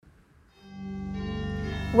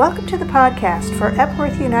Welcome to the podcast for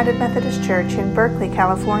Epworth United Methodist Church in Berkeley,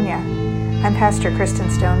 California. I'm Pastor Kristen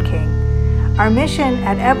Stone King. Our mission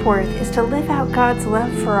at Epworth is to live out God's love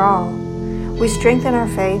for all. We strengthen our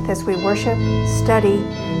faith as we worship, study,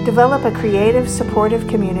 develop a creative, supportive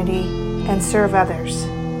community, and serve others.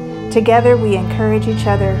 Together we encourage each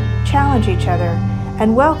other, challenge each other,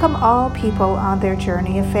 and welcome all people on their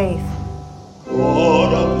journey of faith.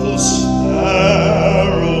 God of the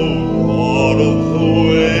sparrow, God of the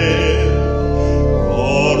wind,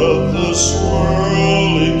 God of the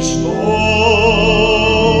swirling stars,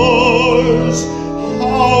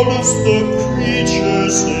 how does the creature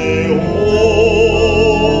say, oh?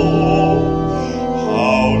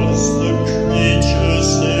 How does the creature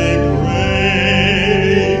say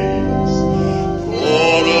praise?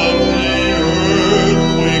 God of the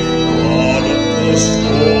earthquake, God of the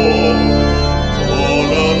storm, God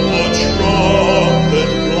of the trumpet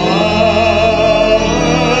blast,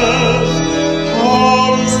 how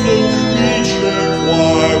does the creature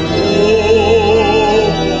cry, woe?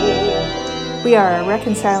 We are a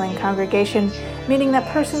reconciling congregation, meaning that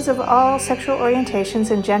persons of all sexual orientations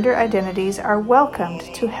and gender identities are welcomed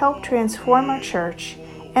to help transform our church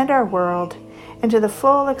and our world into the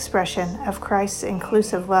full expression of Christ's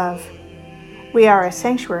inclusive love. We are a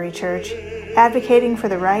sanctuary church advocating for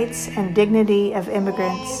the rights and dignity of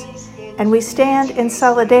immigrants, and we stand in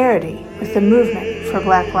solidarity with the movement for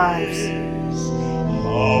Black lives.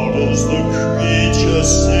 How does the creature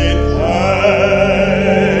say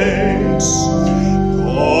thanks?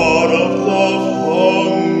 God of the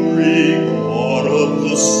hungry, God of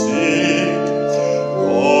the sick,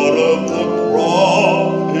 God of the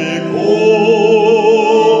prodigal,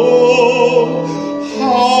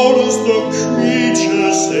 how does the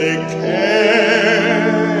creature say care?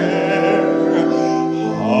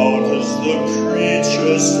 How does the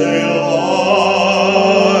creature say life?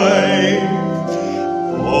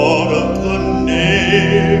 God of the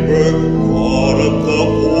neighbor, God of the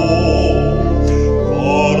poor,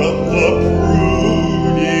 God of the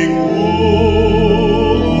pruning hook,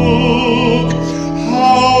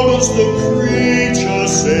 how does the creature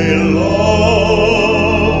say love?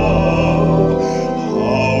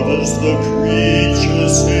 How does the creature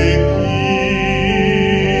say peace?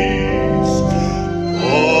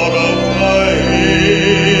 God of the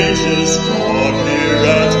ages, God near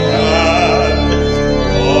at hand,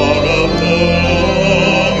 God of the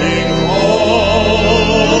loving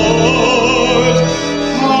heart,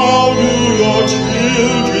 how do your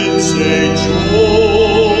children say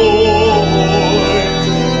joy?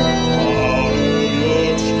 How do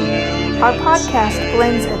your children Our podcast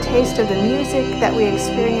blends a taste of the music that we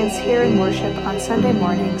experience here in worship on Sunday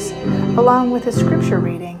mornings, along with a scripture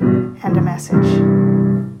reading and a message.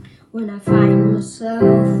 When I find myself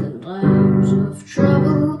in times of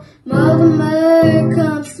trouble, Mother Mary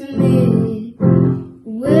comes to me.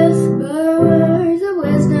 Whisper words of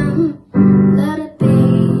wisdom, let it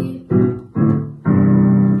be.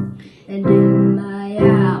 And in my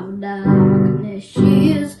hour of darkness,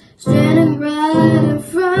 she is standing right in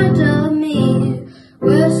front of me.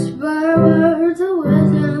 Whisper words of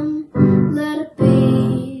wisdom, let it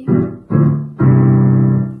be.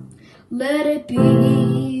 Let it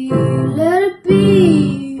be, let it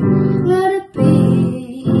be, let it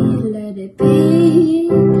be, let it be.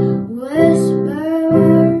 Whisper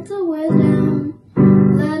words of wisdom,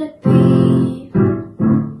 let it be.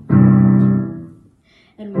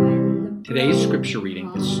 And when the Today's scripture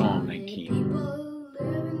reading is Psalm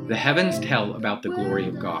 19. The heavens tell about the glory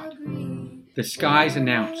of God. The skies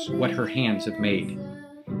announce what her hands have made.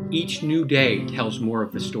 Each new day tells more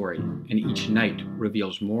of the story, and each night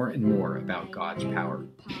reveals more and more about God's power.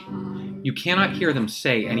 You cannot hear them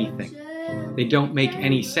say anything. They don't make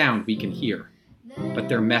any sound we can hear, but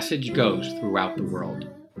their message goes throughout the world.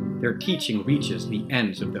 Their teaching reaches the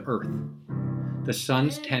ends of the earth. The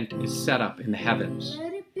sun's tent is set up in the heavens.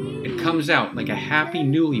 It comes out like a happy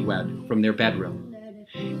newlywed from their bedroom.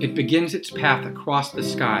 It begins its path across the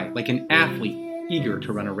sky like an athlete eager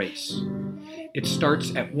to run a race. It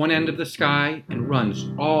starts at one end of the sky and runs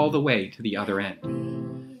all the way to the other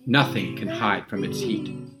end. Nothing can hide from its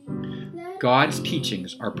heat. God's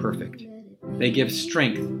teachings are perfect. They give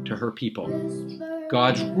strength to her people.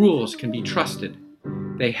 God's rules can be trusted.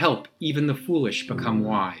 They help even the foolish become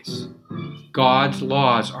wise. God's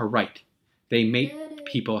laws are right. They make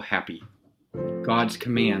people happy. God's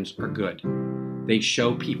commands are good. They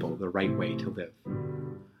show people the right way to live.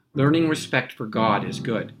 Learning respect for God is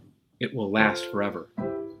good. It will last forever.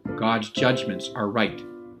 God's judgments are right.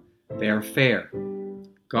 They are fair.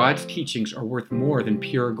 God's teachings are worth more than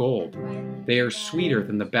pure gold. They are sweeter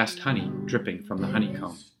than the best honey dripping from the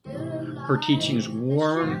honeycomb. Her teachings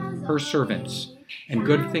warn her servants, and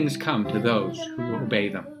good things come to those who obey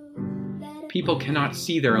them. People cannot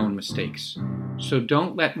see their own mistakes, so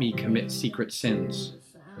don't let me commit secret sins.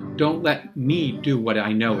 Don't let me do what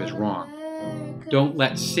I know is wrong. Don't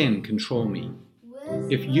let sin control me.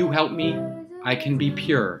 If you help me, I can be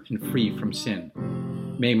pure and free from sin.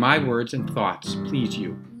 May my words and thoughts please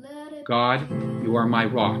you. God, you are my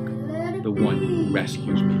rock, the one who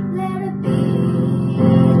rescues me. Let it be,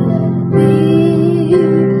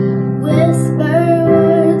 whisper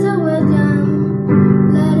words of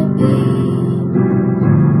wisdom, let it be.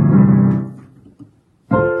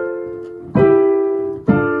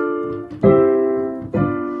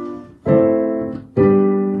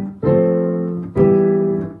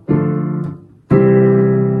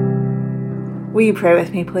 Will you pray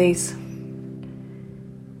with me, please?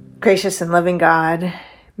 Gracious and loving God,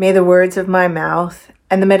 may the words of my mouth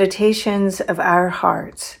and the meditations of our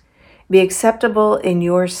hearts be acceptable in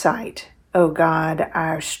your sight, O God,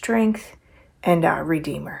 our strength and our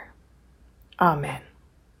Redeemer. Amen.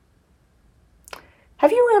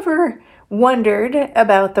 Have you ever wondered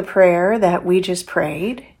about the prayer that we just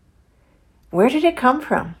prayed? Where did it come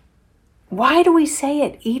from? Why do we say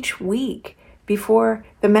it each week before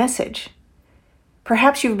the message?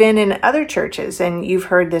 Perhaps you've been in other churches and you've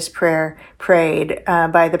heard this prayer prayed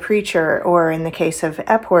by the preacher, or in the case of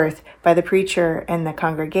Epworth, by the preacher and the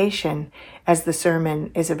congregation as the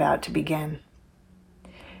sermon is about to begin.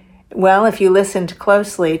 Well, if you listened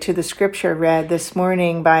closely to the scripture read this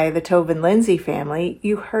morning by the Tobin Lindsay family,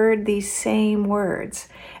 you heard these same words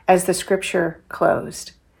as the scripture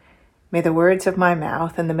closed. May the words of my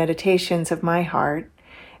mouth and the meditations of my heart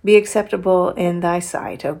be acceptable in thy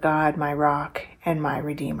sight, O God, my rock and my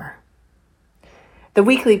Redeemer. The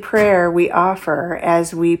weekly prayer we offer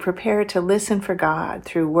as we prepare to listen for God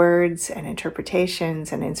through words and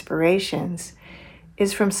interpretations and inspirations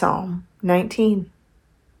is from Psalm 19.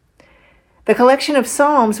 The collection of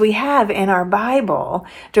Psalms we have in our Bible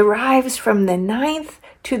derives from the 9th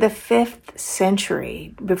to the 5th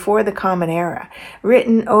century before the Common Era,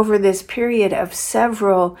 written over this period of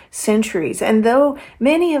several centuries. And though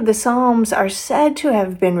many of the Psalms are said to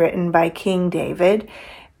have been written by King David,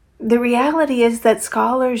 the reality is that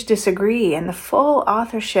scholars disagree, and the full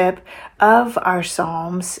authorship of our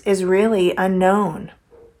Psalms is really unknown.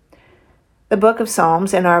 The book of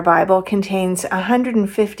Psalms in our Bible contains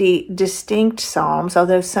 150 distinct psalms,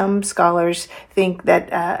 although some scholars think that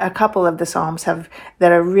a couple of the psalms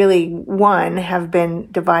that are really one have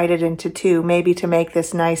been divided into two, maybe to make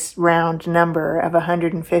this nice round number of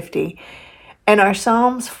 150. And our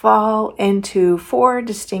psalms fall into 4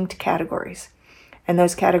 distinct categories. And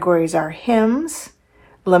those categories are hymns,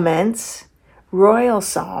 laments, royal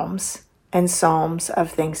psalms, and psalms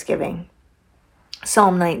of thanksgiving.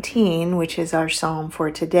 Psalm 19, which is our psalm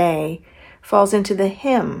for today, falls into the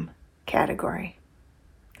hymn category.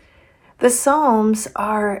 The Psalms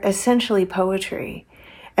are essentially poetry,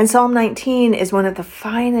 and Psalm 19 is one of the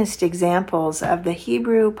finest examples of the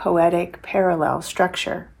Hebrew poetic parallel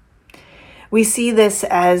structure. We see this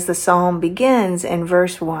as the psalm begins in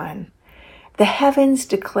verse 1. The heavens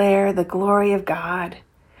declare the glory of God.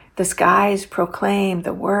 The skies proclaim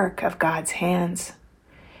the work of God's hands.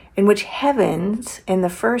 In which heavens in the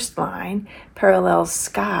first line parallels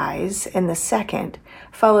skies in the second,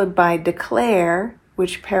 followed by declare,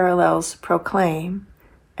 which parallels proclaim,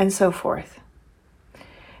 and so forth.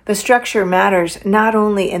 The structure matters not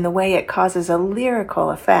only in the way it causes a lyrical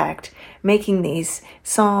effect, making these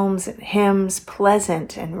psalms and hymns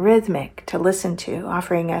pleasant and rhythmic to listen to,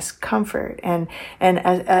 offering us comfort and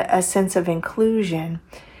a sense of inclusion.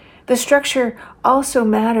 The structure also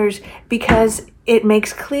matters because it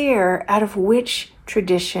makes clear out of which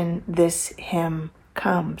tradition this hymn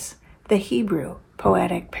comes, the Hebrew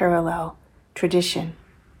poetic parallel tradition.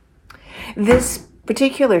 This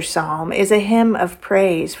particular psalm is a hymn of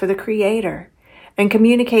praise for the Creator and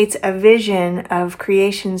communicates a vision of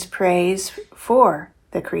creation's praise for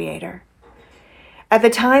the Creator. At the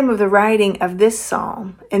time of the writing of this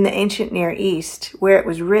psalm in the ancient Near East, where it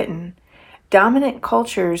was written, dominant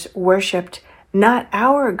cultures worshipped not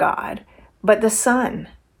our God, but the sun.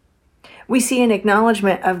 We see an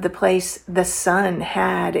acknowledgement of the place the sun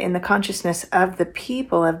had in the consciousness of the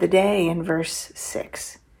people of the day in verse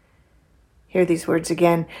 6. Hear these words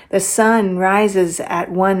again. The sun rises at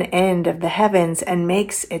one end of the heavens and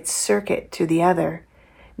makes its circuit to the other.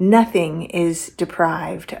 Nothing is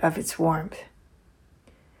deprived of its warmth.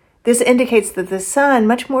 This indicates that the sun,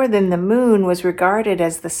 much more than the moon, was regarded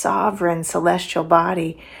as the sovereign celestial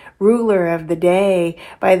body, ruler of the day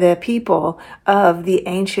by the people of the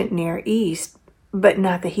ancient Near East, but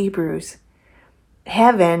not the Hebrews.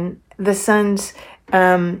 Heaven, the sun's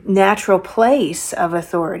natural place of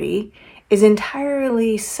authority, is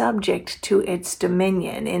entirely subject to its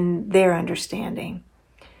dominion in their understanding.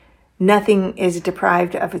 Nothing is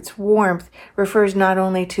deprived of its warmth refers not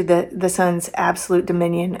only to the sun's absolute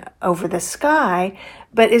dominion over the sky,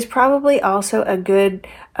 but is probably also a good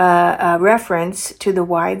reference to the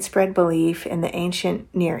widespread belief in the ancient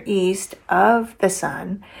Near East of the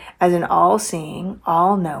sun as an all-seeing,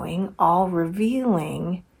 all-knowing,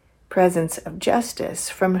 all-revealing presence of justice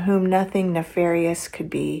from whom nothing nefarious could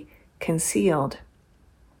be concealed.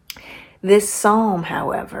 This psalm,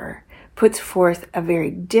 however, puts forth a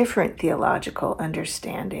very different theological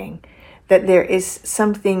understanding, that there is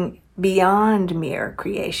something beyond mere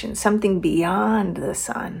creation, something beyond the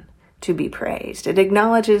sun to be praised. It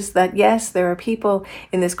acknowledges that, yes, there are people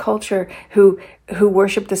in this culture who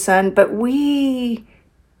worship the sun, but we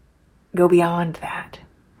go beyond that.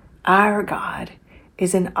 Our God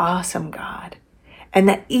is an awesome God, and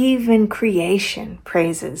that even creation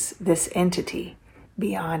praises this entity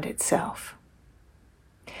beyond itself.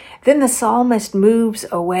 Then the psalmist moves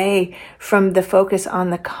away from the focus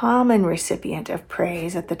on the common recipient of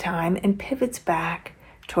praise at the time and pivots back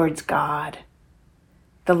towards God.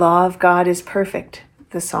 The law of God is perfect,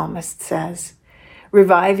 the psalmist says,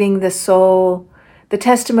 reviving the soul. The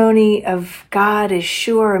testimony of God is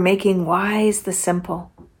sure, making wise the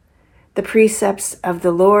simple. The precepts of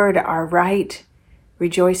the Lord are right,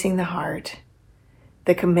 rejoicing the heart.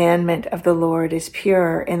 The commandment of the Lord is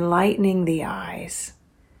pure, enlightening the eyes.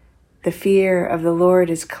 The fear of the Lord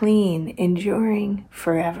is clean, enduring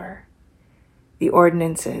forever. The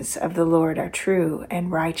ordinances of the Lord are true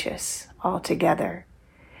and righteous altogether.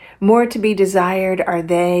 More to be desired are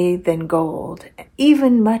they than gold,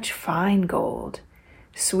 even much fine gold,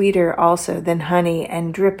 sweeter also than honey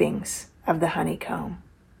and drippings of the honeycomb.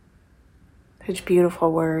 Such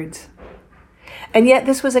beautiful words. And yet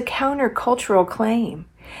this was a countercultural claim,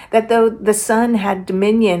 that though the sun had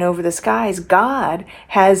dominion over the skies, God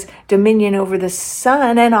has dominion over the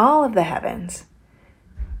sun and all of the heavens,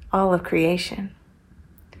 all of creation,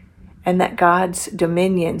 and that God's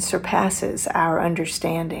dominion surpasses our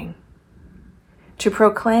understanding. To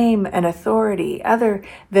proclaim an authority other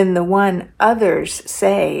than the one others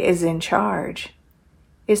say is in charge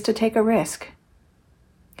is to take a risk.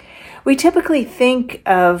 We typically think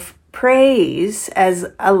of praise as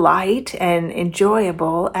a light and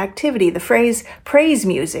enjoyable activity. The phrase praise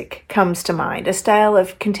music comes to mind, a style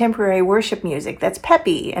of contemporary worship music that's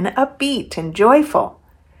peppy and upbeat and joyful.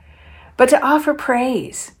 But to offer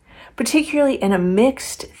praise, particularly in a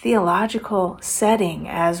mixed theological setting,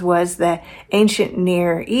 as was the ancient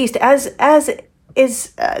Near East, as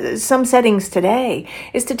is some settings today,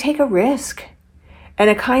 is to take a risk, and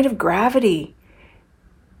a kind of gravity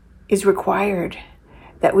is required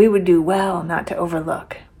that we would do well not to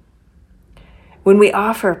overlook. When we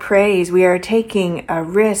offer praise, we are taking a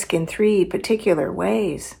risk in three particular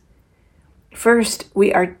ways. First,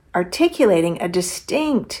 we are articulating a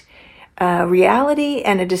distinct reality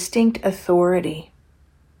and a distinct authority.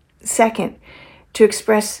 Second, to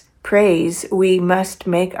express praise, we must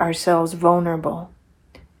make ourselves vulnerable.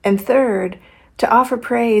 And third, to offer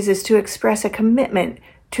praise is to express a commitment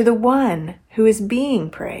to the one who is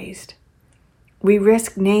being praised. We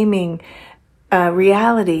risk naming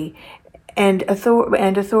reality and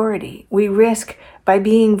authority. We risk by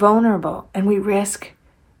being vulnerable, and we risk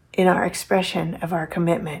in our expression of our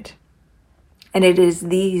commitment. And it is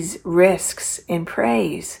these risks in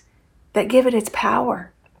praise that give it its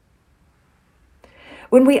power.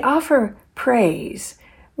 When we offer praise,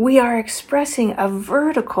 we are expressing a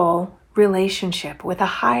vertical relationship with a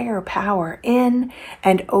higher power in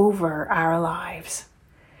and over our lives.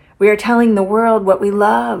 We are telling the world what we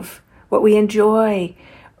love, what we enjoy,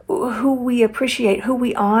 who we appreciate, who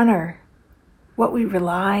we honor, what we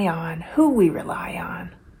rely on, who we rely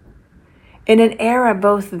on. In an era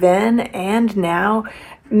both then and now,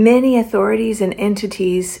 many authorities and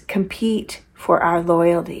entities compete for our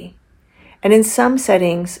loyalty. And in some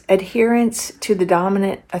settings, adherence to the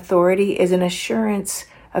dominant authority is an assurance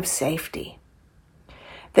of safety.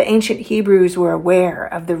 The ancient Hebrews were aware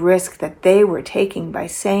of the risk that they were taking by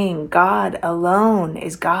saying God alone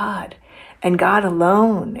is God, and God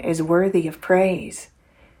alone is worthy of praise.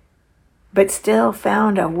 but still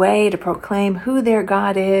found a way to proclaim who their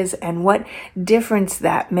God is and what difference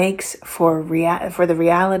that makes for the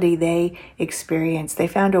reality they experience. They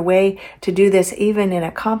found a way to do this even in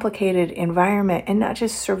a complicated environment and not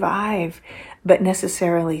just survive, but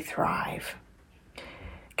necessarily thrive.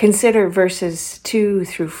 Consider verses 2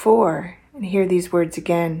 through 4 and hear these words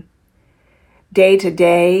again. Day to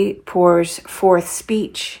day pours forth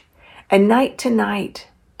speech, and night to night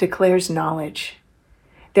declares knowledge.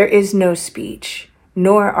 There is no speech,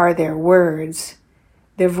 nor are there words.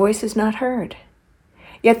 Their voice is not heard.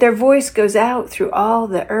 Yet their voice goes out through all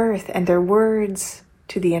the earth, and their words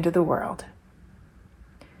to the end of the world.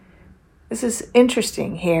 This is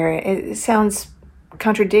interesting here. It sounds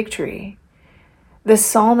contradictory. The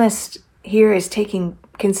psalmist here is taking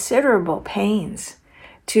considerable pains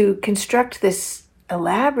to construct this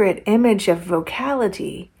elaborate image of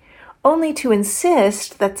vocality, only to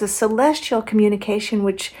insist that the celestial communication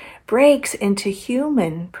which breaks into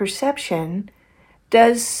human perception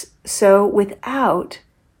does so without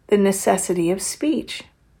the necessity of speech.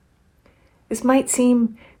 This might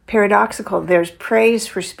seem paradoxical. There's praise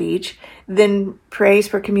for speech, then praise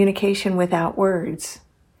for communication without words.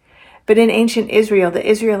 But in ancient Israel, the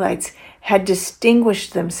Israelites had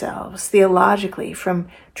distinguished themselves theologically from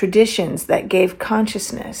traditions that gave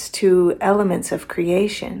consciousness to elements of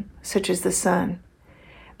creation, such as the sun,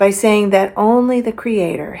 by saying that only the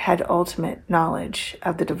Creator had ultimate knowledge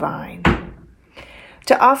of the divine.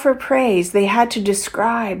 To offer praise, they had to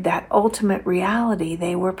describe that ultimate reality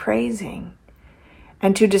they were praising.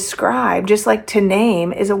 And to describe, just like to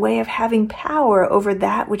name, is a way of having power over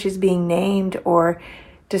that which is being named or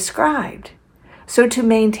described. So to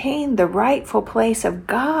maintain the rightful place of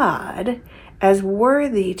God as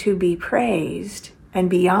worthy to be praised and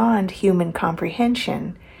beyond human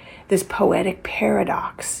comprehension, this poetic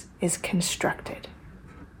paradox is constructed.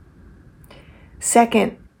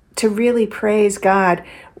 Second, to really praise God,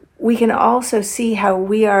 we can also see how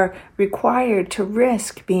we are required to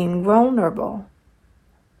risk being vulnerable.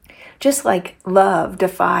 Just like love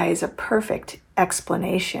defies a perfect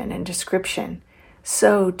explanation and description,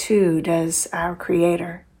 so too does our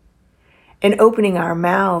Creator. In opening our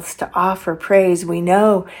mouths to offer praise, we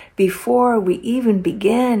know before we even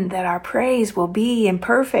begin that our praise will be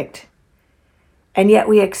imperfect. And yet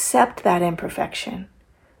we accept that imperfection,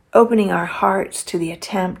 opening our hearts to the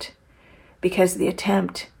attempt, because the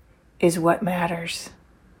attempt is what matters.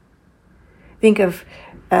 Think of,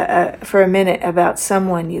 for a minute, about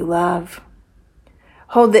someone you love.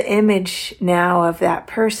 Hold the image now of that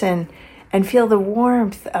person and feel the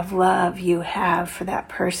warmth of love you have for that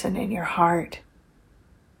person in your heart.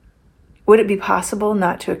 Would it be possible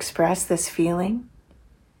not to express this feeling?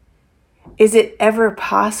 Is it ever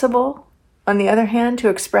possible, on the other hand, to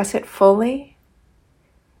express it fully?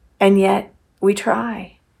 And yet we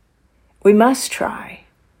try. We must try.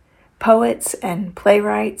 Poets and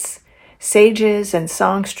playwrights, sages and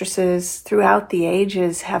songstresses throughout the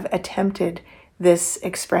ages have attempted this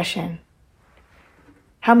expression.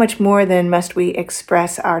 How much more then must we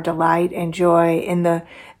express our delight and joy in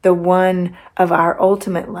the one of our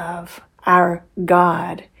ultimate love, our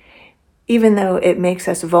God, even though it makes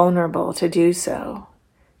us vulnerable to do so,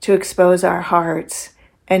 to expose our hearts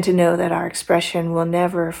and to know that our expression will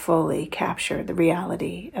never fully capture the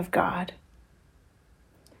reality of God.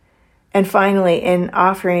 And finally, in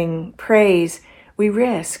offering praise, we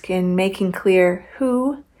risk in making clear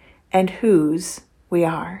who and whose we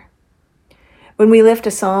are. When we lift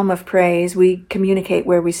a psalm of praise, we communicate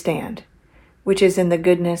where we stand, which is in the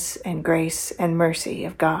goodness and grace and mercy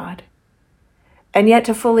of God. And yet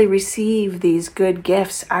to fully receive these good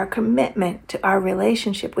gifts, our commitment to our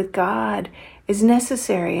relationship with God is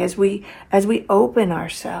necessary as we open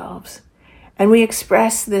ourselves and we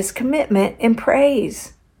express this commitment in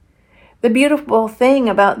praise. The beautiful thing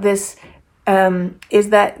about this is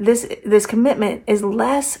that this commitment is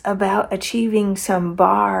less about achieving some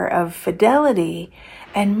bar of fidelity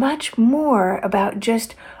and much more about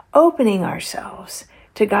just opening ourselves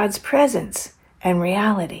to God's presence and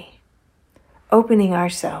reality, opening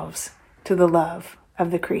ourselves to the love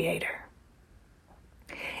of the Creator.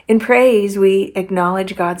 In praise, we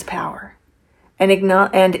acknowledge God's power, and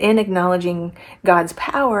in acknowledging God's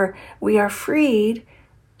power, we are freed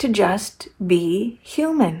to just be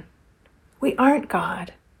human. We aren't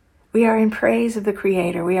God. We are in praise of the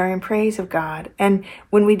Creator. We are in praise of God. And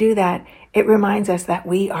when we do that, it reminds us that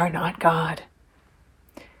we are not God.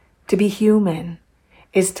 To be human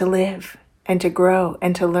is to live and to grow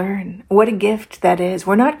and to learn. What a gift that is.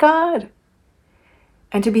 We're not God.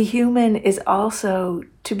 And to be human is also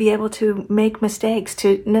to be able to make mistakes,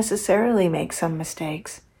 to necessarily make some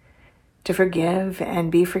mistakes, to forgive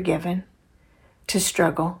and be forgiven, to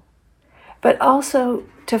struggle, but also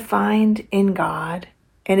to find in God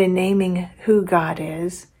and in naming who God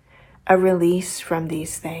is, a release from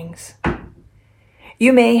these things.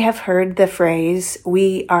 You may have heard the phrase,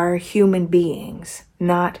 we are human beings,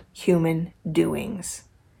 not human doings.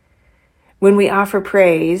 When we offer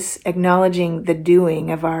praise, acknowledging the doing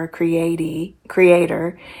of our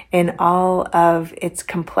Creator in all of its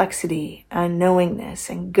complexity, unknowingness,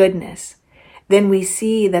 and goodness, then we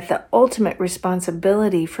see that the ultimate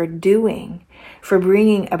responsibility for doing, for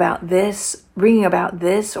bringing about this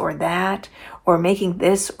or that, or making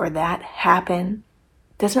this or that happen,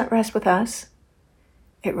 does not rest with us.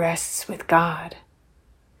 It rests with God.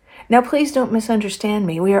 Now, please don't misunderstand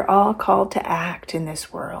me. We are all called to act in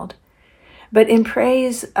this world. But in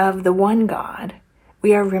praise of the one God,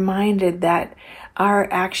 we are reminded that our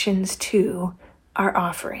actions too are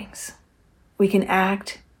offerings. We can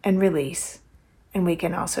act and release, and we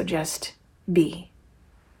can also just be.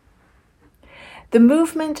 The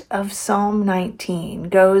movement of Psalm 19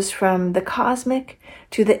 goes from the cosmic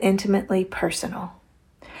to the intimately personal.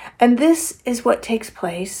 And this is what takes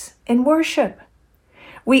place in worship.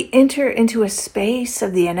 We enter into a space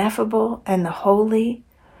of the ineffable and the holy.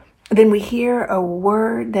 Then we hear a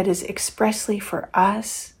word that is expressly for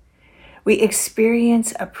us. We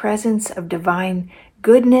experience a presence of divine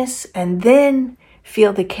goodness and then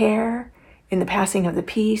feel the care in the passing of the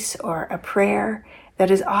peace or a prayer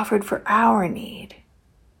that is offered for our need.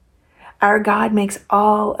 Our God makes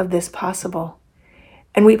all of this possible,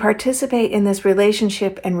 and we participate in this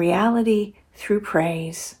relationship and reality through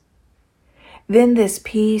praise. Then this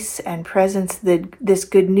peace and presence, this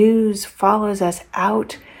good news follows us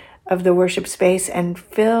out of the worship space and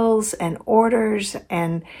fills and orders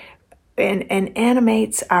and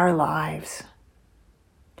animates our lives.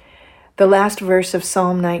 The last verse of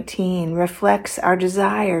Psalm 19 reflects our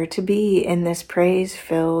desire to be in this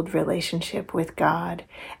praise-filled relationship with God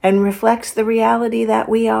and reflects the reality that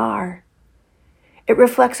we are. It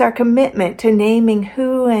reflects our commitment to naming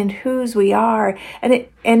who and whose we are, and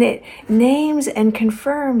it names and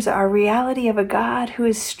confirms our reality of a God who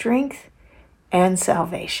is strength and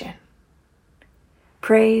salvation.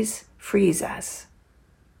 Praise frees us.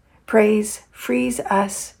 Praise frees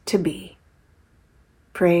us to be.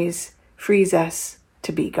 Praise frees us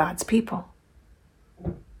to be God's people.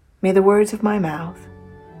 May the words of my mouth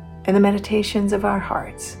and the meditations of our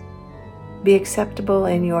hearts be acceptable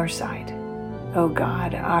in your sight, O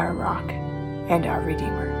God, our rock and our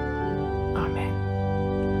Redeemer. Amen.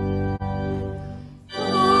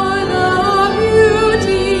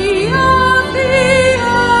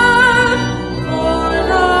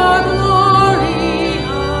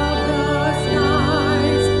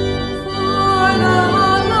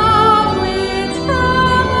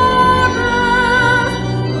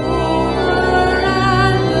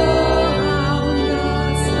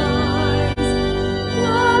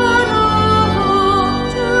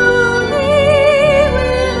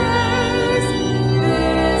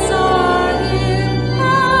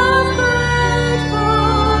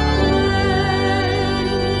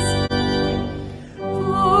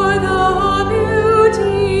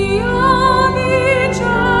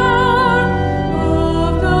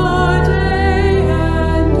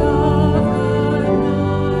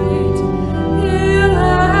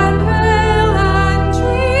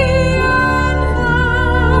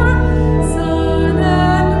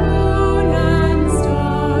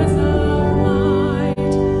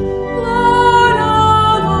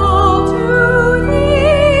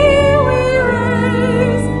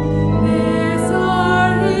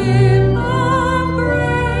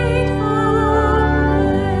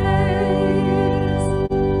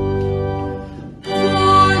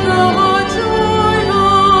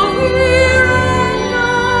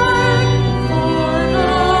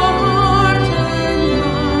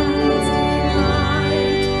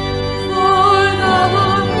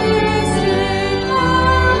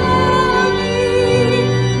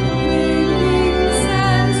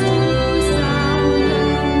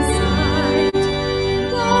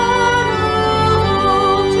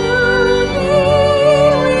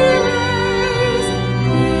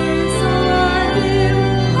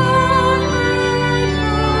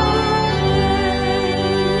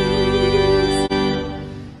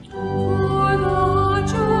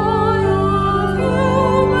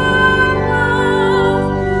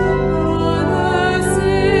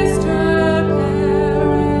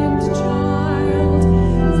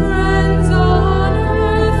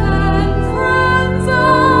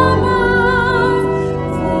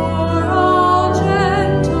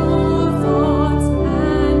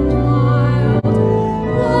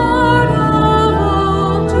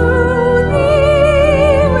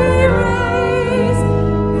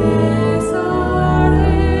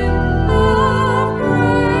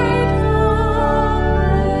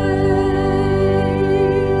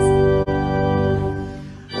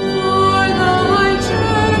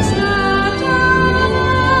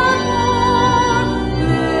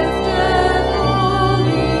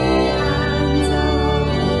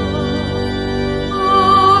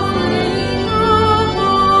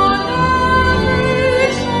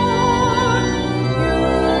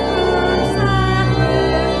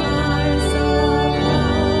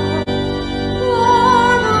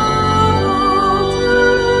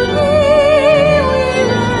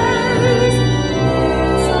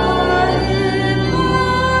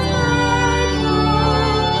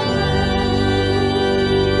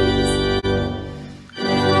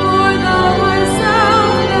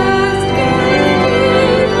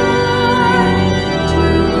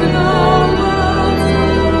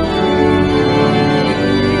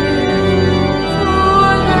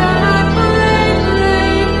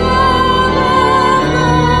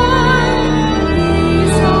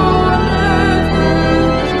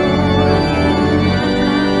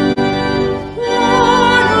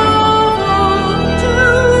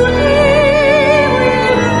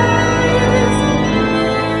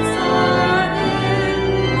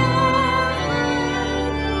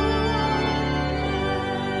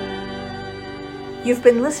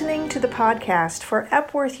 You've been listening to the podcast for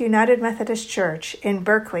Epworth United Methodist Church in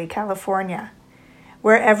Berkeley, California.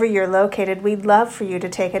 Wherever you're located, we'd love for you to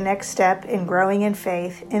take a next step in growing in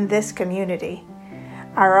faith in this community.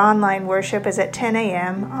 Our online worship is at 10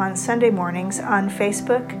 a.m. on Sunday mornings on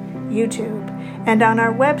Facebook, YouTube, and on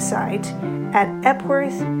our website at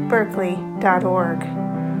epworthberkeley.org.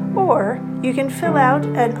 Or you can fill out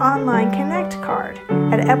an online Connect card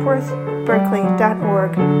at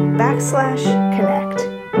epworthberkeley.org/connect.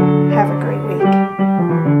 Have a great